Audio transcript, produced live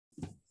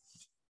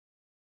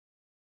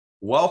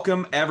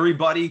Welcome,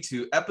 everybody,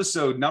 to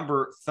episode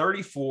number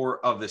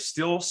 34 of the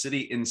Steel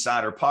City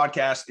Insider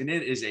podcast. And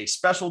it is a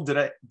special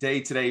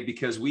day today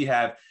because we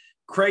have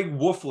Craig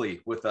Wolfley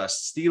with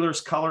us,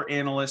 Steelers Color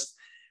Analyst,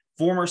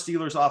 former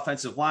Steelers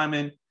offensive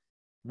lineman.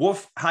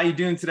 Wolf, how you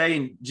doing today?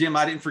 And Jim,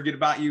 I didn't forget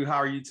about you. How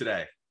are you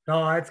today?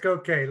 No, it's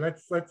okay.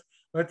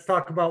 Let's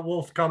talk about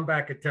Wolf's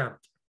comeback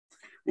attempt.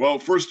 Well,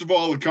 first of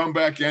all, the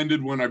comeback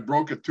ended when I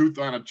broke a tooth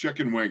on a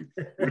chicken wing,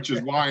 which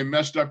is why I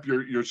messed up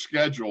your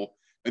schedule.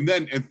 And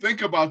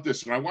think about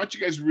this, and I want you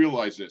guys to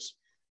realize this.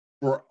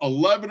 For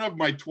 11 of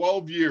my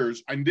 12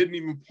 years, I didn't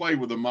even play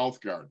with a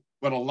mouth guard,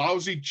 but a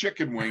lousy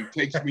chicken wing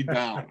takes me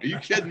down. Are you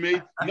kidding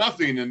me?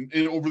 Nothing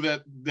in over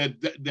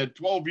that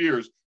 12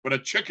 years, but a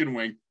chicken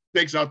wing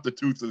takes out the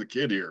tooth of the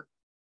kid here.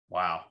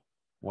 Wow.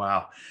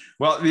 Well,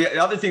 the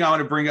other thing I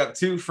want to bring up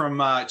too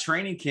from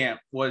training camp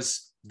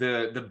was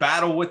the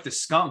battle with the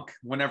skunk.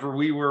 Whenever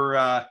we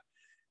were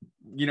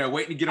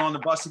waiting to get on the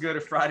bus to go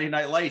to Friday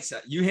Night Lights.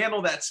 You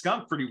handled that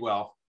skunk pretty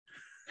well.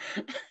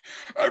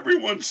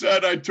 Everyone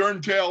said I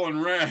turned tail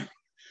and ran.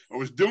 I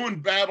was doing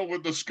battle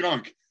with the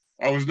skunk.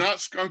 I was not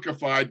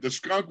skunkified. The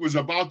skunk was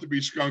about to be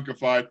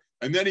skunkified,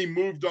 and then he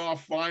moved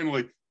off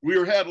finally. We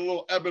had a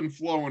little ebb and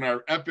flow in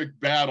our epic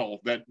battle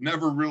that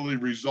never really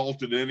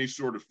resulted in any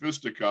sort of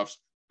fisticuffs,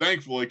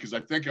 thankfully, because I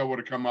think I would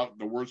have come out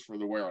the worse for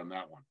the wear on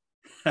that one.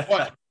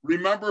 But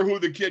remember who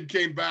the kid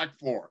came back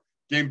for.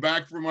 Came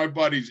back for my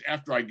buddies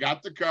after I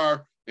got the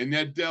car in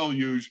that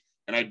deluge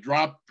and I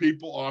dropped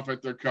people off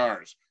at their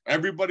cars.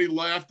 Everybody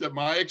laughed at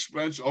my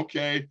expense.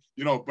 Okay,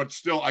 but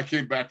still I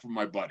came back for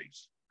my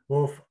buddies.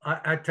 Wolf,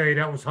 I tell you,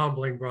 that was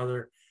humbling,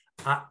 brother.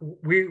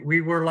 We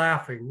were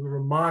laughing. We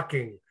were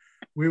mocking.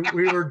 We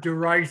were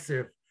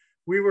derisive.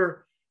 We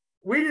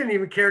didn't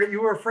even care that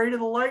you were afraid of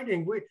the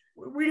lightning.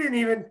 We didn't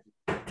even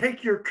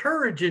take your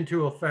courage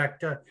into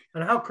effect and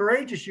how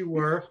courageous you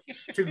were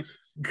to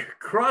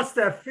cross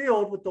that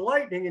field with the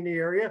lightning in the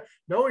area,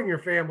 knowing your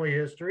family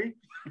history,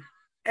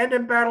 and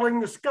then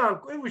battling the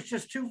skunk. It was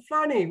just too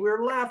funny. We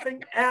were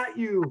laughing at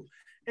you.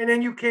 And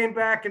then you came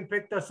back and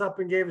picked us up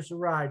and gave us a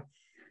ride.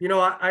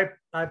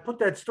 I put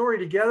that story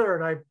together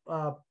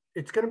and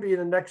it's going to be in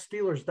the next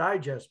Steelers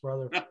Digest,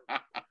 brother.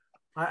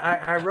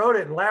 I wrote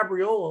it and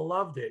Labriola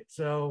loved it.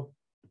 So.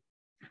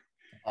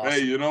 Awesome.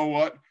 Hey, you know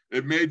what?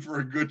 It made for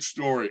a good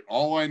story.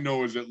 All I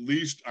know is at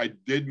least I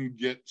didn't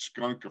get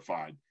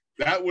skunkified.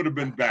 That would have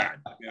been bad.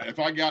 If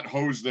I got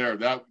hosed there,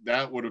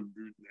 that would have.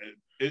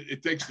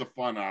 It takes the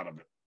fun out of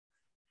it.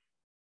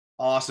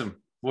 Awesome.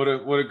 What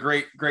a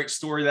great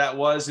story that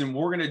was. And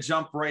we're going to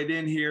jump right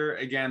in here.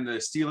 Again, the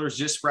Steelers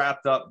just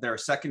wrapped up their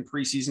second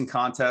preseason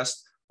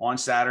contest on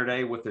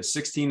Saturday with a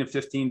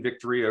 16-15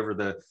 victory over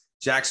the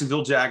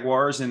Jacksonville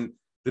Jaguars. And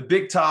the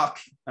big talk,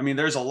 I mean,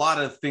 there's a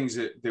lot of things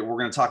that we're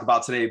going to talk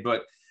about today,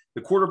 but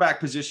the quarterback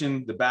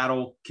position, the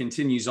battle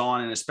continues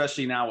on. And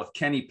especially now with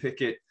Kenny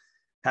Pickett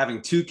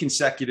having 2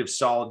 consecutive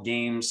solid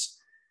games.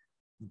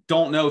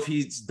 Don't know if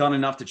he's done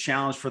enough to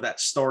challenge for that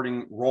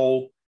starting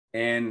role.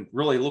 And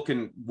really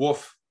looking,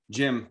 Wolf,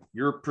 Jim,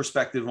 your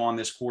perspective on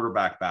this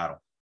quarterback battle.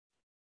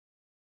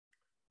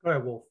 Go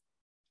ahead, Wolf.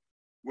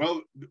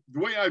 Well, the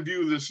way I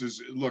view this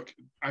is, look,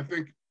 I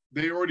think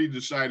they already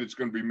decided it's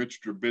going to be Mitch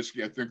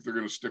Trubisky. I think they're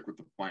going to stick with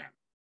the plan.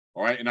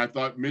 All right. And I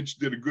thought Mitch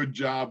did a good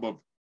job of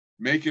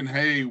making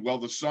hay while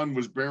the sun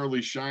was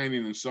barely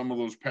shining in some of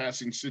those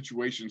passing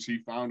situations he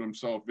found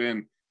himself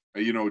in,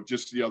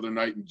 just the other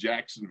night in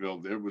Jacksonville.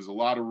 There was a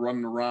lot of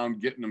running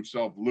around, getting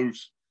himself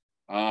loose.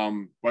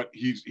 But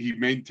he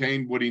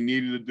maintained what he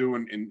needed to do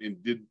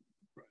and did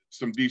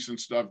some decent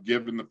stuff,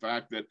 given the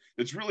fact that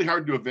it's really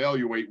hard to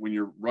evaluate when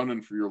you're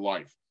running for your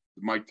life,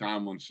 Mike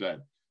Tomlin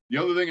said. The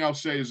other thing I'll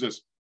say is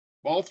this.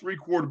 All 3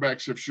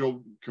 quarterbacks have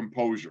shown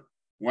composure.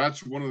 Well,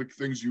 that's one of the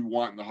things you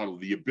want in the huddle,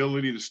 the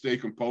ability to stay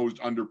composed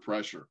under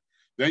pressure.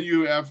 Then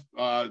you have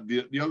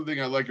the other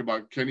thing I like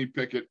about Kenny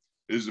Pickett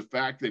is the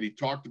fact that he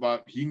talked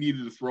about he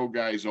needed to throw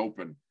guys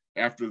open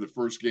after the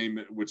first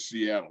game with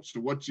Seattle. So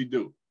what's he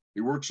do?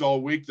 He works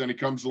all week, then he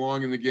comes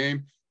along in the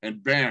game,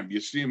 and bam, you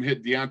see him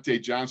hit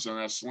Deontay Johnson on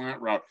that slant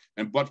route.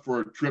 And but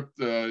for a trip,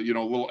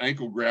 little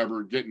ankle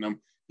grabber getting him,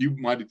 he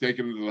might have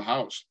taken him to the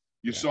house.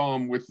 You saw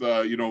him with,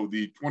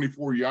 the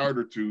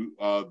 24-yarder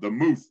to the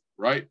Muth,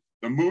 right?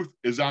 The Muth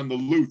is on the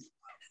Luth.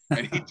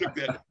 And he took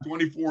that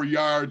 24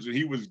 yards and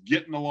he was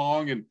getting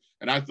along. And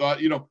I thought,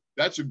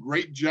 that's a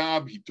great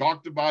job. He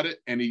talked about it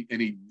and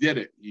he did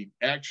it. He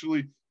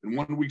actually, in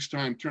 1 week's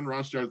time, turned around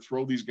and started to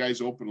throw these guys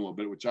open a little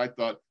bit, which I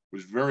thought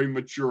was very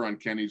mature on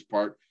Kenny's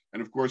part.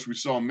 And of course, we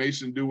saw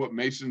Mason do what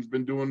Mason's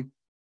been doing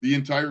the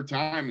entire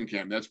time in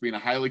camp. That's being a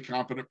highly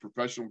competent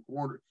professional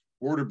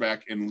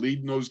quarterback and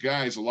leading those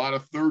guys, a lot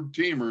of third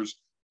teamers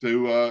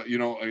to,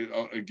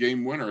 a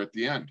game winner at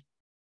the end.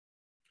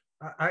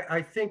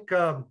 I think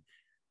all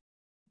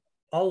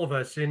of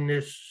us in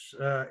this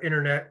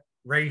internet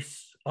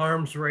race,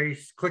 arms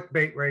race,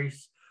 clickbait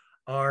race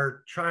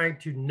are trying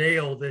to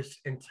nail this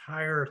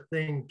entire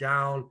thing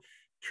down,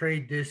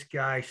 trade this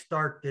guy,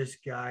 start this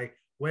guy.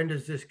 When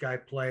does this guy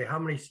play? How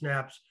many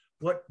snaps?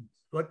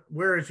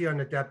 Where is he on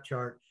the depth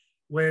chart?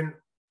 When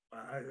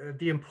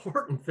the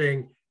important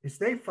thing is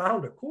they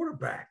found a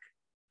quarterback.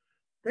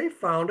 They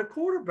found a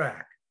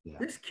quarterback. Yeah.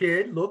 This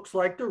kid looks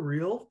like the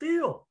real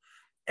deal.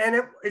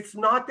 And it's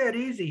not that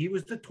easy. He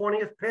was the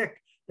 20th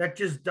pick. That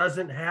just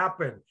doesn't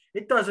happen.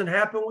 It doesn't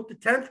happen with the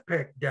 10th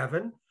pick,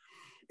 Devin.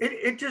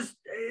 It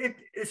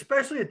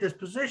especially at this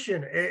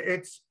position,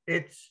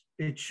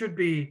 it should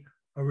be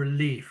a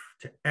relief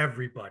to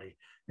everybody.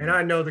 And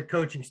I know the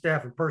coaching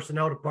staff and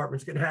personnel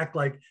department's going to act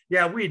like,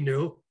 yeah, we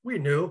knew,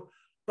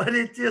 but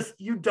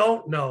you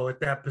don't know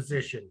at that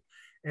position.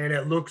 And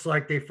it looks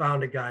like they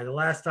found a guy. The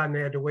last time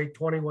they had to wait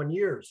 21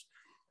 years.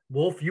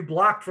 Wolf, you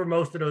blocked for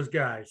most it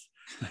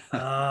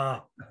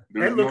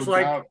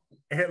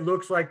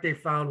looks like they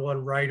found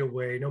one right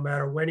away. No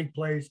matter when he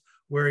plays,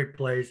 where he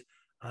plays,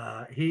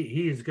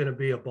 he is going to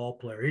be a ball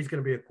player. He's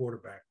going to be a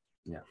quarterback.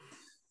 Yeah.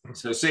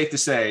 So safe to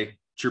say,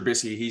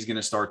 Trubisky, he's going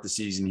to start the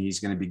season. He's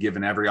going to be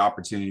given every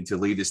opportunity to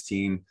lead his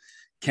team.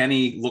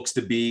 Kenny looks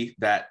to be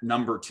that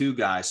number 2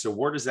 guy. So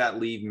where does that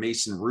leave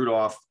Mason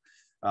Rudolph?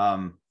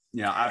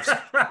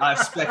 I've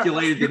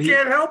speculated that you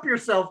can't help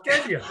yourself,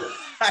 can you?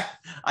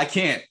 I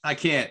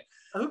can't.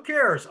 Who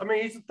cares? I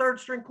mean, he's a 3rd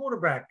string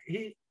quarterback.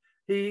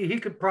 He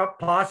could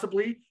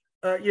possibly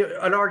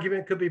an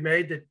argument could be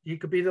made that he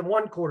could be the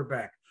 1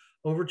 quarterback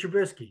over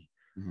Trubisky.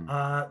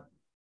 Mm-hmm.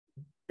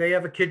 They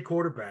have a kid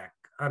quarterback.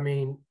 I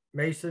mean,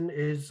 Mason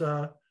is,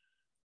 I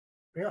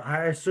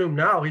assume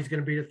now he's going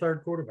to be the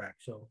 3rd quarterback.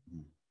 So,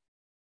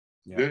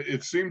 yeah.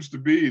 It seems to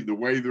be the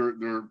way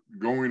they're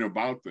going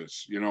about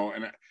this,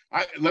 And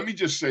let me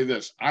just say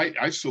this: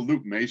 I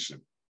salute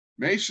Mason.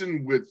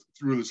 Mason,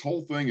 through this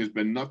whole thing, has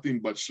been nothing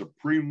but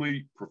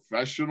supremely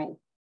professional.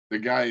 The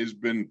guy has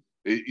been,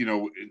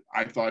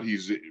 I thought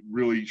he's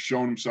really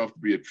shown himself to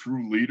be a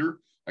true leader.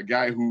 A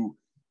guy who,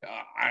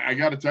 I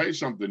got to tell you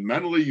something.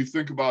 Mentally, you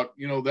think about,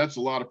 that's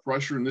a lot of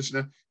pressure and this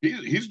and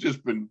that. He's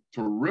just been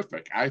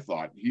terrific. I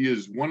thought he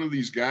is one of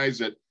these guys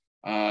that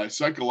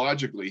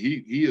psychologically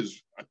he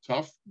is a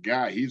tough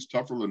guy. He's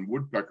tougher than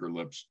woodpecker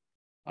lips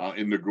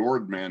in the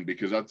gourd, man.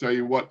 Because I'll tell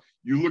you what,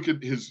 you look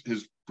at his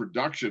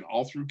production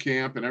all through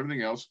camp and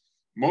everything else.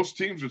 Most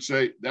teams would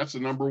say that's the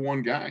number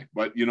 1 guy.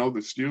 But the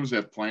Steelers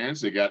have plans.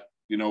 They got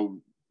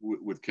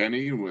with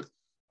Kenny and with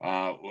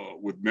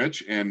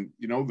Mitch, and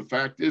the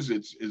fact is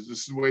this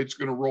is the way it's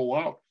going to roll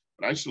out.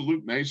 But I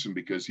salute Mason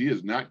because he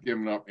has not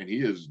given up and he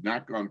has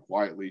not gone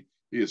quietly.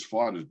 He has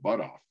fought his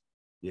butt off.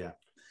 Yeah,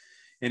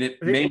 and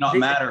it may not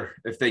matter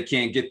if they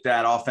can't get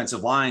that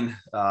offensive line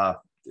to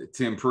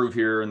improve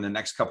here in the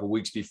next couple of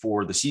weeks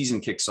before the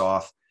season kicks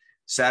off.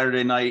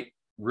 Saturday night,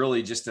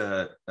 really just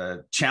a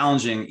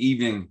challenging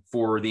evening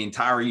for the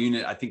entire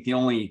unit. I think the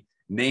only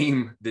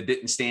name that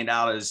didn't stand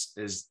out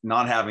as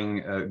not having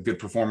a good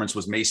performance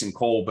was Mason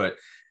Cole, but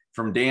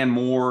from Dan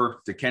Moore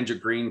to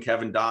Kendrick Green,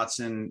 Kevin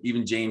Dotson,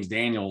 even James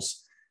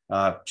Daniels,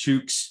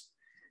 Chooks,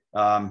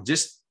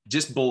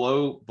 just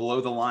below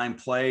the line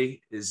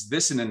play. Is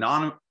this an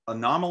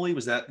anomaly?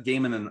 Was that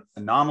game an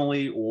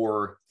anomaly,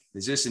 or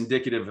is this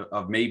indicative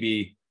of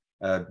maybe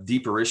a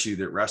deeper issue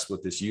that rests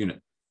with this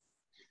unit?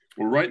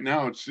 Well, right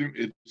now it's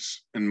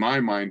in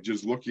my mind,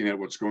 just looking at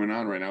what's going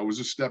on right now, it was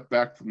a step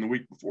back from the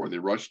week before. They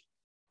rushed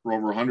for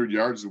over 100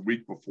 yards the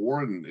week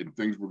before, and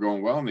things were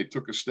going well, and they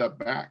took a step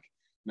back.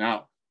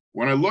 Now,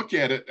 when I look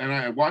at it, and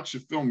I watched the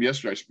film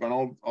yesterday, I spent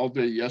all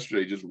day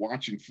yesterday just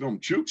watching film.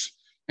 Chooks,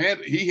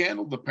 he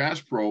handled the pass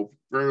pro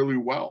fairly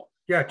well.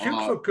 Yeah,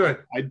 Chooks looked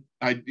good.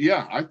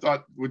 I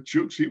thought with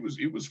Chooks,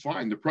 he was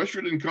fine. The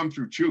pressure didn't come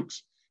through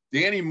Chooks.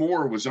 Danny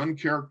Moore was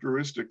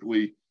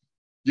uncharacteristically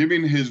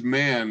giving his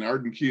man,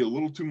 Arden Key, a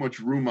little too much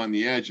room on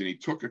the edge, and he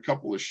took a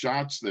couple of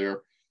shots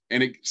there,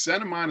 and it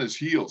sent him on his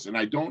heels. And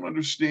I don't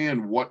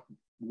understand what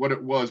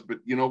it was, but,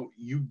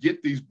 you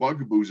get these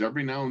bugaboos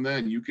every now and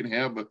then. You can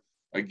have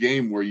a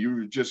game where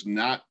you're just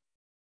not,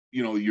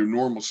 your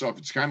normal self.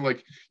 It's kind of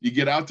like you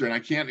get out there, and I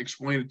can't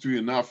explain it to you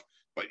enough,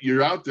 but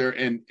you're out there,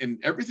 and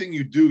everything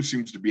you do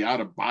seems to be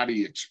out of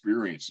body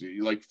experience.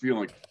 You like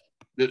feeling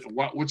like,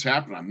 what's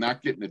happening? I'm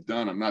not getting it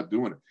done. I'm not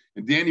doing it.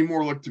 And Danny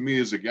Moore looked to me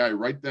as a guy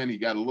right then. He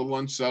got a little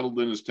unsettled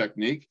in his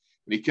technique,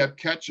 and he kept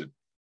catching.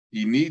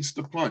 He needs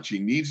to punch. He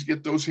needs to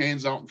get those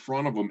hands out in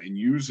front of him and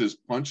use his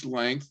punch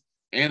length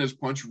and his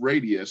punch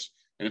radius.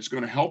 And it's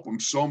going to help him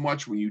so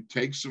much when you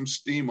take some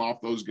steam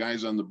off those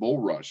guys on the bull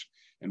rush.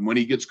 And when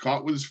he gets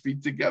caught with his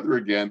feet together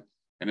again,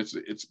 and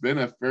it's been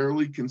a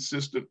fairly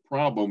consistent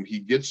problem, he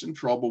gets in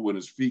trouble when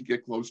his feet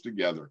get close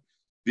together.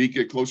 Feet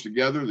get close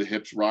together, the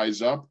hips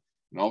rise up,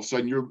 and all of a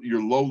sudden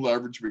your low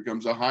leverage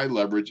becomes a high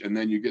leverage, and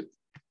then you get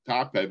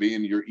top heavy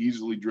and you're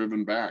easily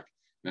driven back.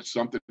 That's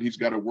something he's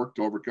got to work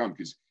to overcome,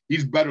 because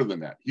he's better than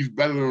that. He's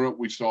better than what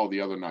we saw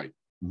the other night.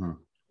 Mm-hmm.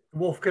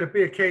 Wolf, could it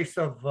be a case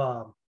of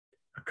a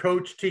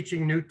coach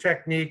teaching new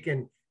technique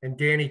and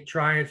Danny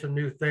trying some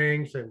new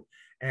things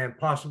and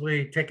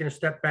possibly taking a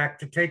step back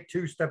to take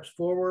 2 steps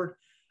forward?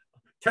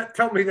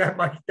 Tell me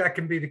that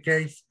can be the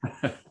case.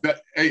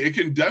 It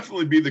can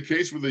definitely be the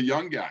case with a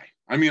young guy.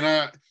 I mean,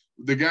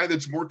 the guy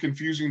that's more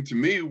confusing to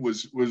me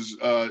was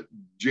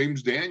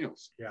James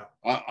Daniels. Yeah.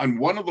 On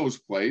one of those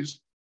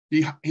plays,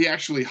 he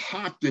actually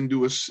hopped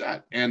into a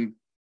set. And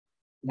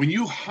when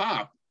you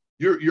hop,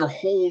 your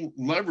whole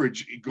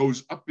leverage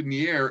goes up in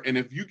the air. And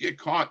if you get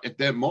caught at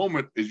that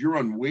moment as you're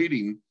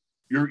unweighting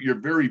your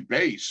very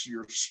base,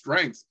 your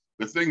strength,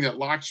 the thing that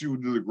locks you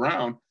to the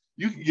ground,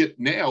 you can get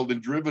nailed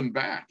and driven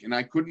back. And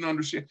I couldn't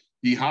understand.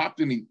 He hopped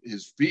and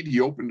his feet, he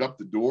opened up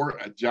the door.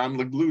 John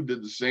Leglue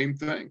did the same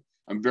thing.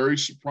 I'm very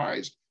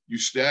surprised. You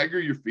stagger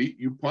your feet,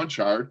 you punch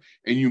hard,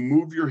 and you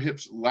move your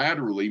hips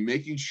laterally,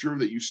 making sure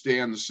that you stay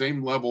on the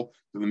same level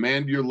to the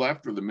man to your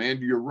left or the man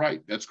to your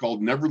right. That's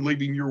called never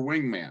leaving your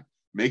wingman,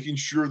 making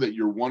sure that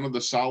you're one of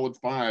the solid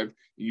five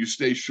and you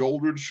stay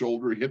shoulder to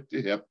shoulder, hip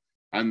to hip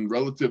on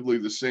relatively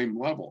the same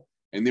level.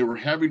 And they were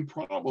having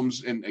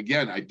problems. And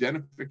again,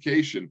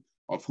 identification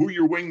of who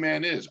your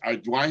wingman is.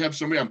 Do I have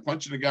somebody, I'm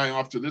punching a guy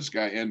off to this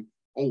guy and,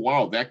 oh,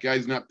 wow, that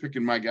guy's not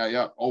picking my guy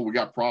up. Oh, we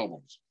got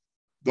problems.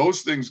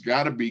 Those things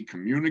got to be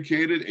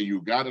communicated and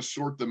you got to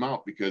sort them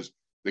out, because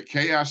the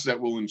chaos that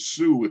will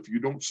ensue if you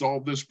don't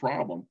solve this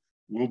problem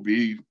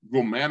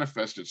will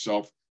manifest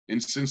itself in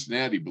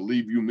Cincinnati.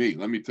 Believe you me,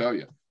 let me tell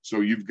you.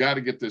 So you've got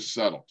to get this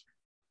settled.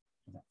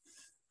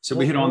 So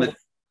we hit on the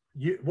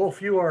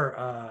Wolf, you are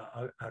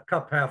a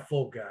cup half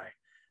full guy,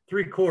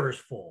 3/4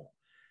 full.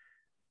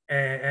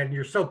 And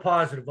you're so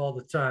positive all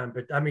the time,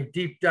 but I mean,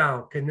 deep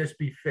down, can this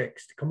be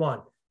fixed? Come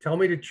on, tell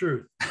me the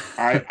truth.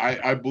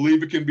 I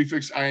believe it can be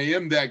fixed. I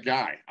am that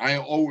guy. I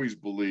always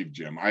believe,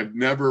 Jim. I've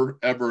never,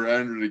 ever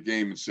entered a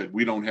game and said,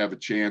 we don't have a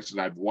chance.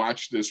 And I've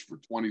watched this for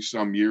 20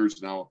 some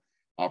years now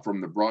from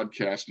the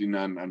broadcasting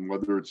on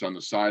whether it's on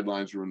the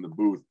sidelines or in the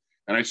booth.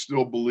 And I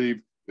still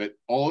believe that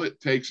all it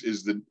takes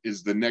is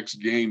the next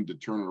game to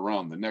turn it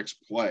around, the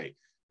next play.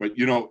 But,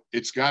 you know,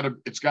 it's got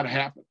to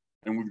happen,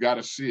 and we've got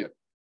to see it.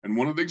 And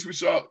one of the things we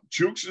saw,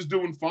 Chooks is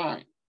doing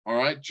fine. All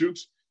right, Chooks,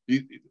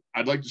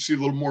 I'd like to see a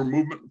little more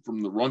movement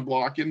from the run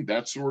blocking,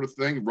 that sort of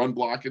thing, run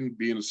blocking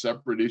being a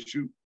separate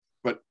issue.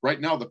 But right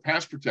now, the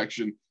pass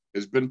protection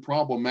has been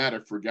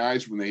problematic for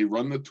guys when they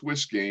run the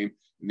twist game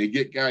and they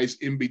get guys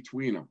in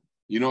between them.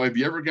 You know, have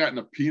you ever gotten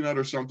a peanut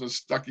or something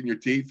stuck in your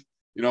teeth?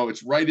 You know,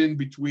 it's right in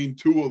between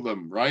two of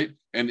them, right?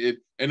 And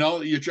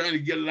you're trying to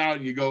get it out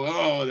and you go,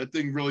 oh, that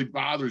thing really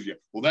bothers you.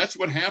 Well, that's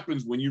what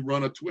happens when you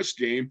run a twist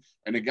game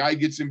and a guy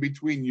gets in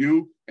between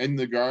you and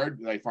the guard.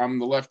 Like if I'm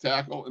the left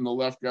tackle and the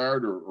left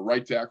guard, or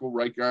right tackle,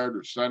 right guard,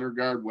 or center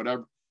guard,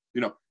 whatever,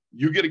 you know,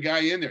 you get a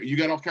guy in there, you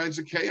got all kinds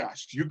of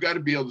chaos. You've got to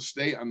be able to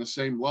stay on the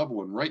same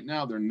level. And right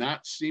now they're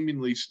not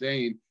seemingly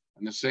staying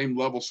on the same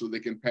level so they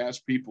can pass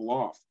people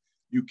off.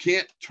 You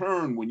can't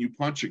turn when you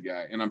punch a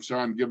guy. And I'm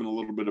sorry, I'm giving a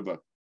little bit of a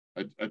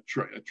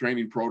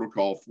training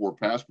protocol for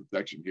pass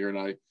protection here,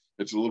 and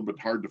it's a little bit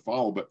hard to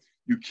follow, but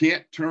you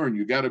can't turn.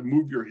 You got to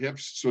move your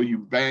hips so you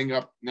bang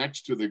up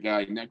next to the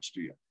guy next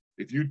to you.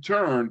 If you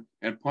turn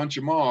and punch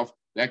him off,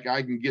 that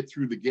guy can get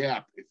through the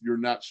gap if you're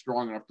not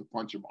strong enough to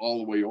punch him all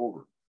the way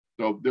over.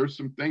 So there's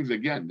some things,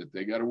 again, that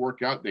they got to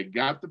work out. They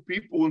got the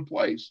people in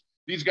place.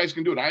 These guys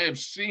can do it. I have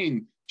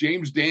seen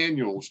James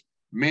Daniels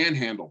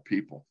manhandle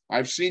people.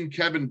 I've seen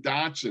Kevin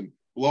Dotson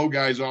blow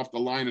guys off the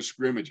line of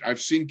scrimmage.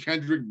 I've seen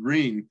Kendrick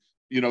Green,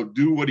 you know,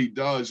 do what he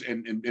does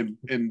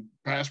and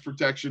pass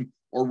protection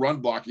or run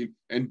blocking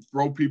and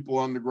throw people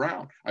on the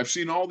ground. I've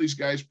seen all these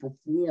guys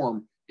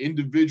perform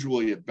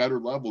individually at better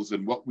levels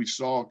than what we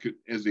saw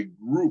as a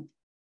group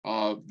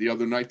the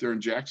other night there in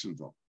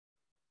Jacksonville.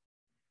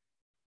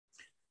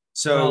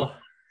 So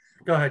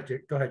go ahead,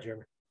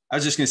 Jeremy. I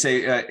was just going to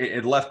say,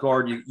 at left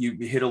guard, you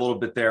hit a little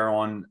bit there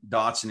on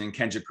Dotson and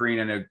Kendrick Green.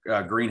 And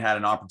Green had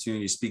an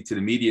opportunity to speak to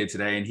the media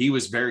today, and he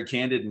was very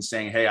candid in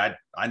saying, hey,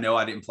 I know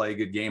I didn't play a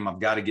good game. I've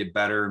got to get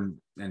better,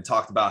 and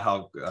talked about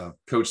how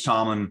Coach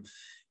Tomlin,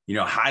 you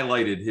know,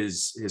 highlighted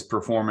his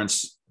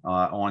performance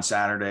on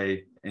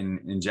Saturday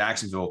in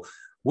Jacksonville.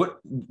 What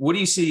do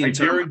you see? I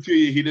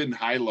guarantee you he didn't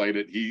highlight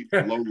it. He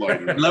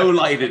low-lighted it.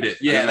 Low-lighted it.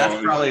 Yeah,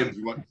 that's probably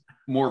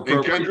more appropriate.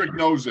 And Kendrick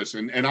knows this,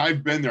 and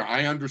I've been there.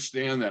 I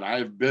understand that. I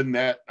have been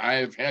that. I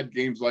have had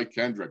games like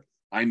Kendrick.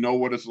 I know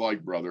what it's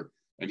like, brother.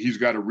 And he's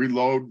got to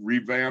reload,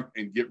 revamp,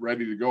 and get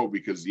ready to go,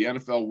 because the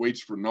NFL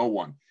waits for no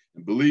one.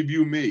 And believe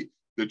you me,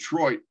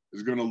 Detroit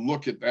is going to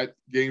look at that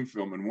game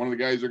film, and one of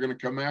the guys they're going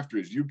to come after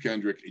is you,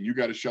 Kendrick, and you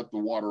got to shut the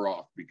water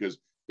off, because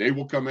they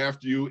will come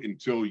after you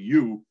until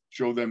you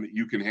show them that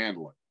you can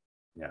handle it.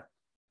 Yeah.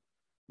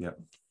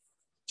 Yep.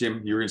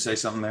 Jim, you were going to say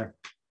something there?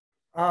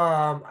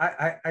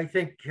 I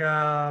think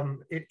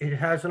it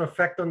has an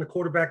effect on the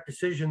quarterback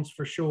decisions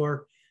for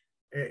sure.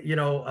 You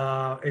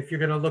know, if you're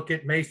going to look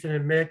at Mason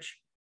and Mitch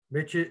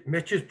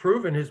has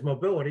proven his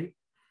mobility.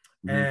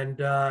 Mm-hmm. And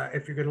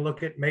if you're going to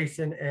look at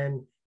Mason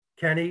and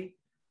Kenny's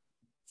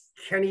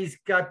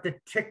got the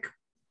tick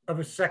of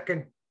a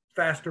second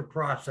faster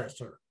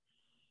processor.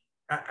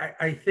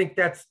 I think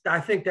that's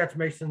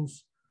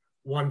Mason's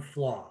one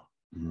flaw.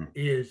 Mm-hmm.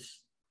 Is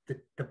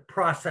the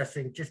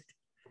processing. Just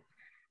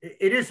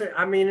it isn't.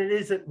 I mean, it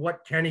isn't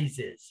what Kenny's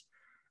is,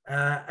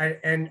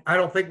 and I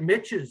don't think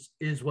Mitch's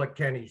is what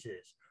Kenny's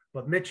is.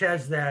 But Mitch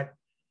has that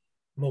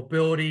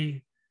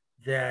mobility,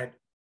 that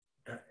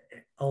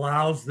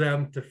allows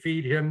them to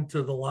feed him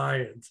to the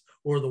lions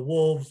or the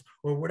wolves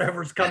or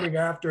whatever's coming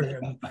after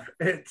him.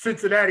 At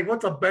Cincinnati,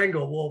 what's a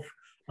Bengal, Wolf?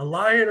 A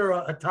lion or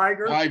a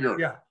tiger? Tiger.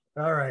 Yeah.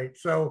 All right.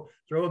 So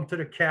throw him to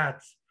the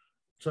cats.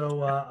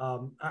 So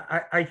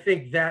I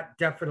think that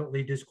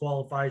definitely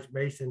disqualifies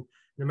Mason,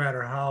 no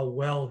matter how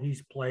well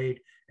he's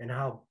played and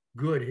how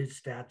good his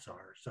stats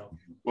are. So,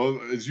 well,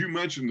 as you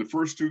mentioned, the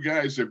first two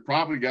guys, they've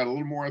probably got a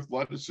little more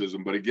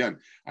athleticism. But again,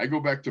 I go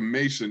back to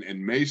Mason,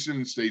 and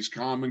Mason stays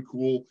calm and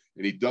cool,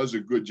 and he does a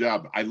good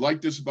job. I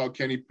like this about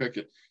Kenny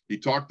Pickett. He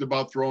talked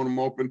about throwing him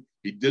open.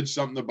 He did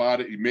something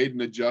about it. He made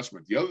an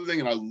adjustment. The other thing,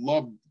 and I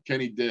love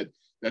Kenny did,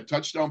 that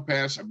touchdown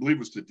pass, I believe it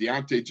was to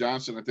Deontay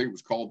Johnson. I think it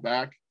was called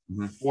back.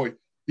 Mm-hmm. Boy,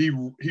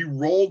 he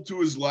rolled to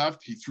his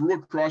left. He threw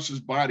across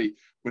his body,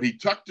 but he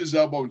tucked his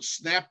elbow and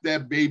snapped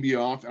that baby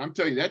off. And I'm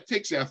telling you, that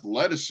takes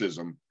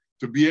athleticism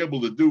to be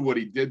able to do what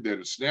he did there,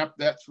 to snap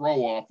that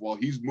throw off while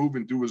he's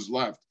moving to his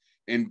left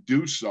and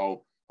do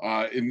so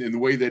in the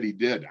way that he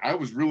did. I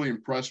was really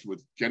impressed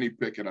with Kenny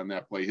Pickett on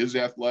that play. His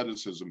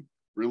athleticism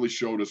really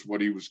showed us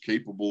what he was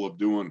capable of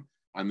doing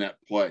on that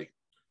play.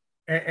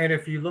 And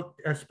if you look,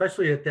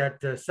 especially at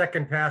that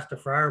second pass to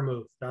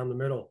Freiermuth down the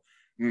middle,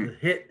 the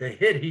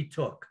hit he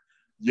took.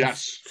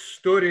 Yes. He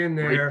stood in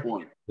there. Great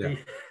point. Yeah.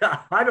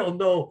 I don't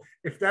know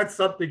if that's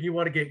something you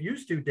want to get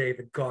used to,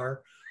 David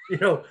Carr.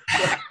 No.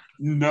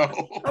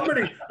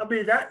 I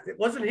mean, that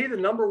wasn't he the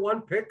number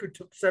one pick who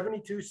took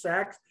 72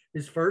 sacks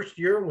his first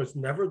year and was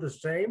never the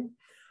same?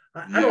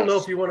 I don't know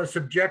if you want to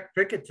subject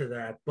Pickett to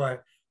that,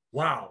 but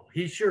wow,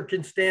 he sure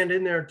can stand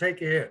in there and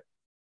take a hit.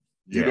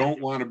 You don't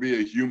want to be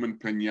a human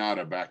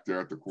pinata back there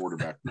at the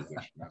quarterback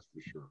position, that's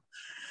for sure.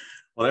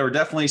 Well, there were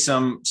definitely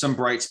some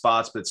bright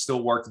spots, but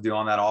still work to do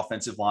on that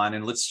offensive line.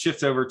 And let's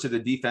shift over to the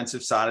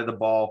defensive side of the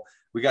ball.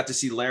 We got to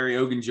see Larry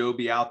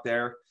Ogunjobi out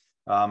there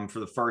for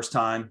the first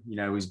time.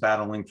 He's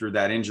battling through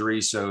that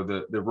injury. So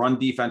the run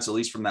defense, at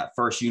least from that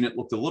first unit,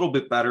 looked a little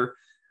bit better.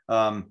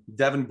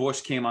 Devin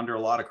Bush came under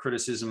a lot of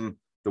criticism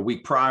the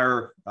week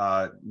prior,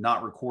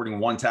 not recording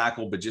one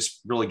tackle, but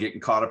just really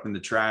getting caught up in the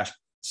trash,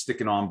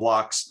 sticking on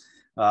blocks.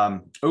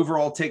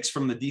 Overall takes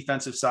from the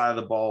defensive side of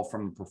the ball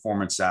from the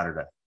performance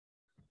Saturday.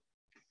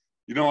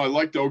 I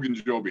liked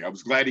Ogunjobi. I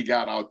was glad he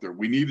got out there.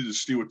 We needed to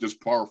see what this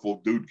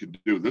powerful dude could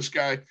do. This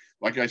guy,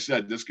 like I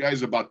said, this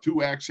guy's about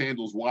 2 axe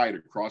handles wide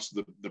across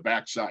the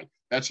backside.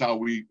 That's how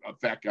we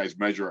fat guys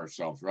measure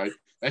ourselves, right?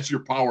 That's your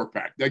power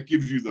pack. That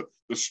gives you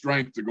the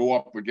strength to go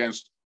up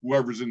against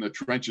whoever's in the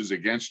trenches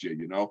against you,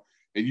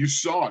 And you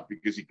saw it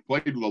because he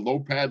played with a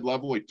low pad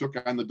level. He took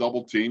on the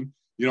double team.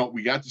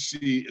 We got to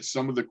see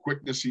some of the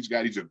quickness he's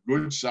got. He's a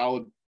good,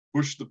 solid,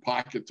 push the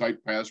pocket type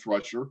pass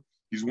rusher.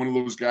 He's one of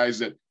those guys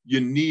that you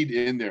need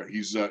in there.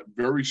 He's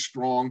very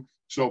strong.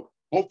 So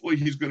hopefully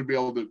he's going to be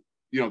able to,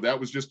 that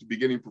was just the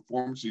beginning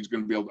performance. He's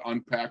going to be able to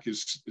unpack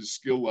his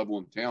skill level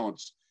and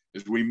talents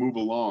as we move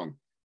along.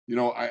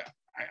 I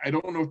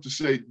don't know what to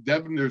say.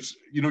 Devin, there's,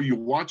 you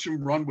watch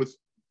him run with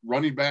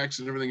running backs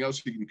and everything else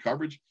he can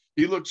coverage.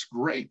 He looks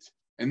great.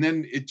 And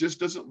then it just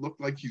doesn't look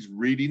like he's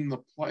reading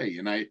the play.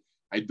 And I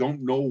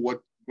don't know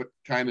what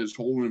kind of is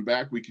holding him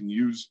back. We can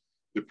use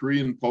the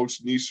pre and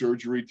post knee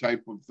surgery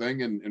type of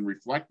thing and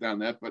reflect on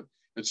that. But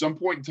at some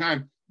point in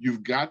time,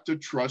 you've got to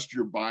trust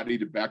your body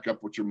to back up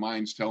what your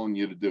mind's telling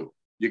you to do.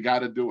 You got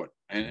to do it.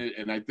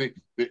 And I think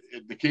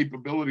the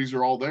capabilities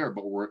are all there,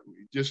 but we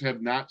just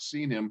have not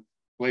seen him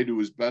play to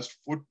his best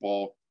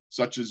football,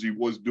 such as he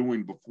was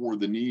doing before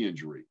the knee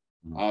injury.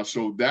 But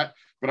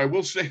I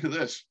will say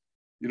this,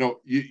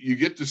 you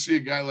get to see a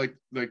guy like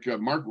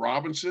Mark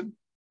Robinson,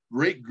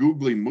 great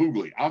googly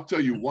moogly. I'll tell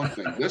you one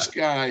thing, this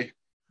guy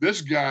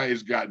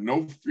has got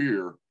no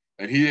fear,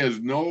 and he has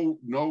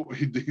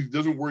he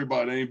doesn't worry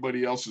about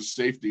anybody else's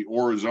safety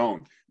or his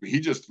own. I mean, he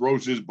just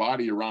throws his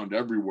body around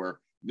everywhere.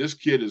 This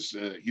kid is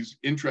he's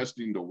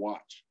interesting to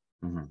watch.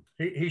 Mm-hmm.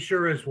 He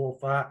sure is,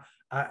 Wolf.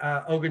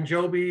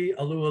 Ogunjobi,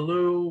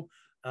 Alu,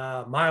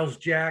 Miles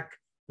Jack,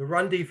 the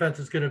run defense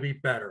is going to be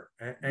better.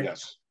 And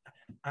yes.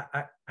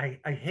 I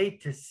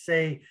hate to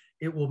say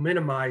it will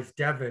minimize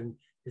Devin.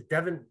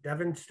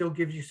 Devin still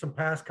gives you some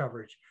pass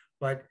coverage,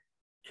 but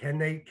can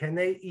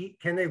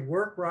they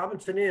work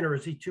Robinson in, or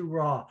is he too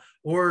raw?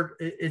 Or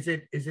is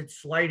it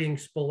sliding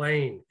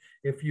Spillane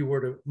if you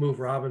were to move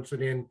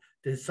Robinson in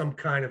to some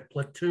kind of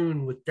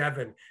platoon with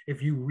Devin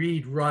if you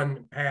read,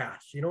 run,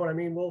 pass? You know what I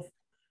mean, Wolf?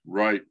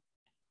 Right.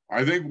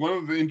 I think one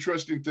of the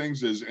interesting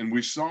things is, and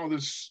we saw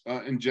this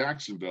in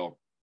Jacksonville,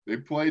 they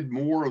played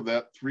more of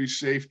that 3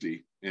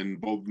 safety in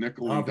both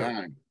nickel and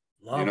dime.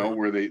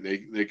 Where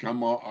they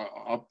come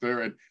up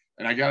there.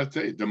 And I got to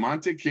tell you,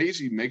 DeMonte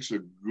Casey makes a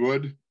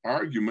good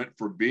argument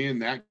for being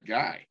that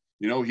guy.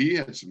 He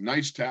had some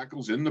nice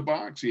tackles in the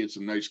box. He had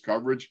some nice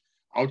coverage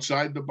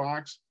outside the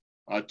box.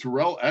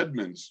 Terrell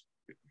Edmonds.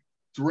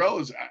 Terrell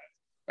is,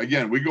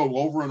 again, we go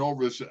over and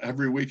over this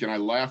every week, and I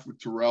laugh with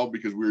Terrell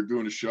because we were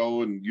doing a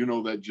show, and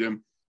that,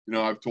 Jim,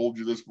 I've told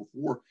you this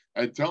before.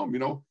 I tell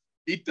him,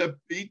 eat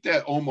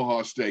that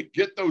Omaha steak.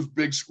 Get those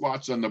big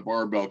squats on the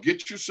barbell.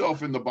 Get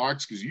yourself in the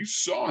box, because you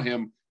saw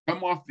him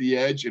come off the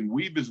edge and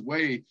weave his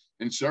way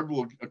in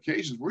several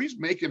occasions where he's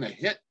making a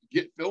hit,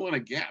 filling a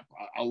gap.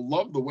 I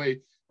love the way,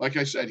 like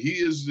I said, he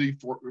is the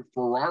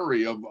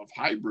Ferrari of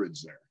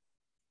hybrids there.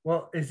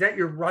 Well, is that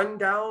your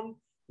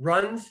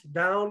runs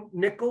down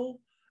nickel?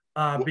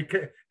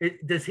 Because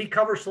does he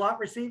cover slot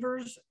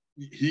receivers?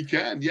 He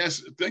can,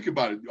 yes. Think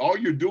about it. All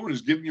you're doing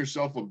is giving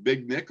yourself a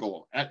big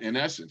nickel. In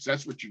essence,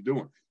 that's what you're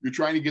doing. You're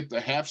trying to get the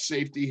half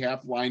safety,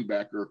 half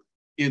linebacker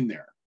in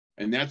there,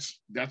 and that's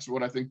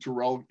what I think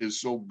Terrell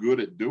is so good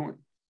at doing.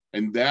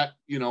 And that,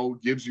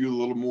 gives you a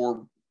little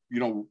more,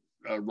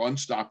 run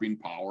stopping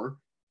power.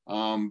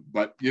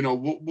 But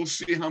we'll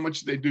see how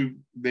much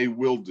they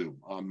will do.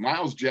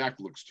 Miles Jack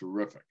looks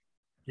terrific.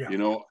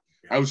 Yeah.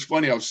 I was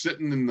funny. I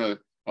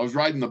was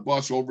riding the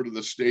bus over to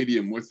the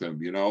stadium with him,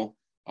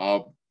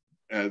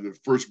 the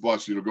first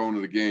bus, going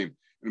to the game.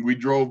 And we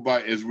drove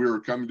by as we were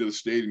coming to the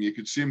stadium. You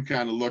could see him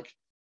kind of look.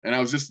 And I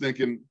was just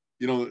thinking,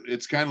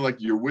 it's kind of like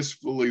you're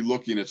wistfully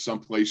looking at some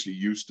place you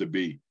used to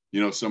be,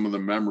 some of the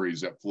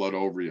memories that flood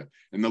over you.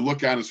 And the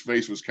look on his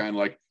face was kind of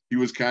like he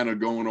was kind of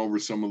going over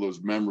some of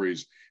those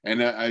memories.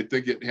 And I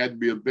think it had to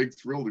be a big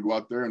thrill to go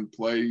out there and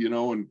play,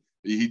 and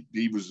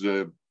he was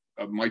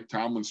Mike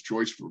Tomlin's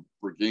choice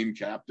for game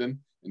captain,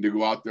 and to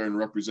go out there and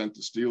represent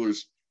the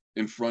Steelers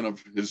in front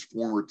of his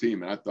former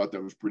team. And I thought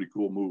that was a pretty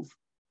cool move.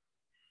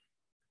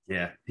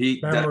 Yeah.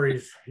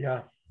 Memories.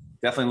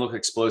 Definitely look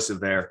explosive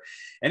there.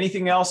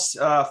 Anything else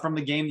from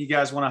the game you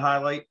guys want to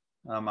highlight?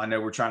 I know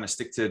we're trying to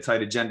stick to a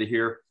tight agenda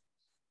here.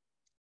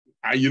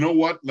 You know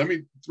what? Let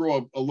me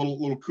throw a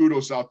little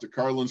kudos out to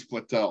Carlins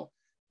Platel.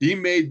 He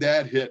made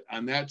that hit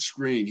on that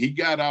screen. He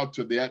got out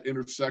to that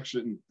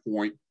intersection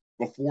point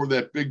before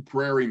that big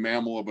prairie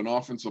mammal of an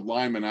offensive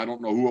lineman, I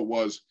don't know who it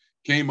was,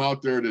 came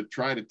out there to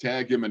try to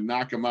tag him and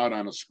knock him out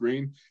on a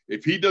screen.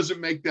 If he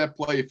doesn't make that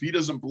play, if he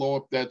doesn't blow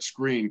up that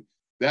screen,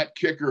 that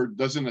kicker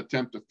doesn't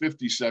attempt a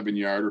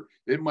 57-yarder.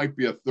 It might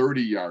be a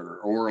 30-yarder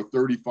or a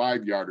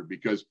 35-yarder,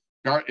 because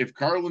if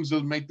Carlins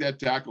doesn't make that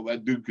tackle,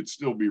 that dude could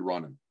still be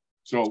running.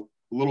 So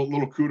a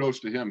little kudos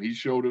to him. He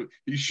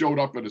showed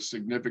up at a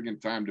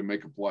significant time to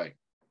make a play.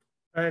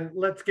 And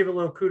let's give a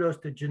little kudos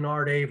to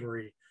Jannard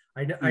Avery.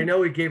 I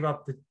know he gave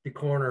up the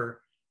corner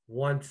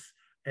once,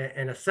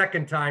 and a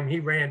second time he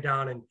ran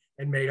down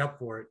and made up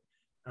for it.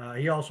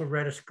 He also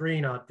read a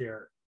screen out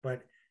there,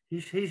 but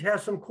he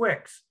has some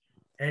quicks,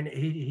 and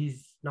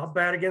he's not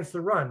bad against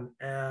the run.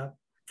 I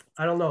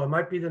don't know. It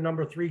might be the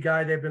number 3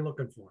 guy they've been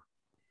looking for.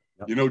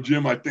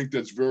 Jim, I think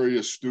that's very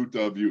astute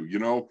of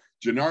you.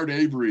 Jannard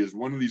Avery is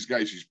one of these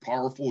guys. He's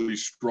powerful.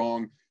 He's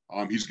strong.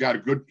 He's got a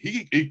good –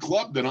 he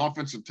clubbed an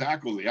offensive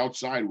tackle to the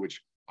outside,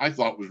 which I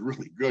thought was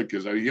really good,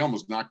 because he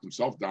almost knocked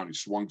himself down. He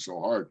swung so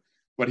hard.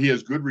 But he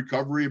has good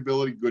recovery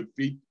ability, good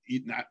feet.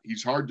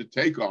 He's hard to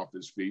take off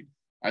his feet.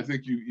 I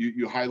think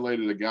you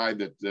highlighted a guy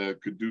that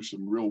could do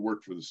some real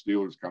work for the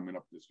Steelers coming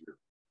up this year.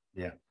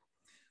 Yeah.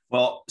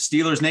 Well,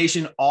 Steelers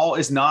Nation, all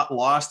is not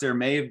lost. There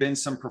may have been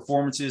some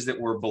performances that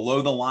were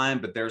below the line,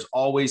 but there's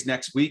always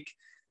next week.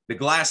 The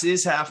glass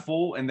is half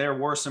full, and there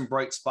were some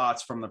bright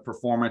spots from the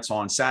performance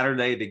on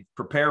Saturday. They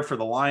prepare for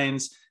the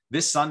Lions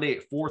this Sunday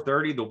at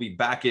 4:30. They'll be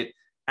back at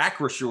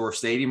Acrisure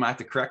Stadium. I have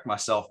to correct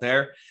myself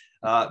there.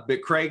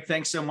 But Craig,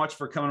 thanks so much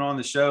for coming on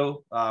the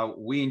show.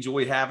 We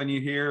enjoy having you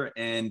here,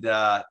 and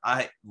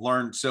I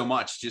learned so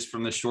much just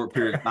from this short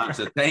period of time.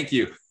 So thank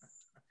you.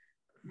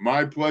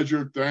 My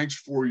pleasure. Thanks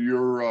for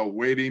your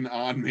waiting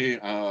on me,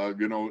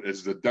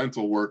 as the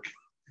dental work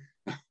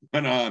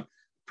went on.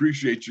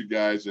 Appreciate you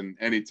guys, and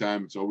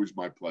anytime, it's always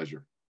my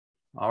pleasure.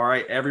 All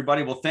right,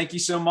 everybody. Well, thank you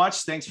so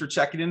much. Thanks for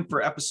checking in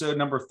for episode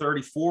number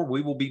 34.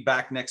 We will be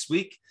back next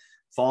week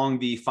following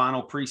the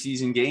final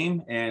preseason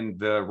game, and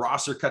the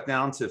roster cut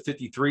down to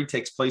 53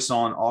 takes place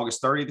on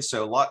August 30th.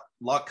 So a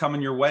lot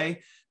coming your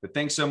way. But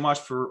thanks so much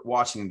for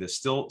watching the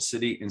Steel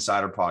City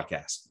Insider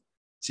podcast.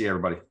 See you,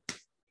 everybody.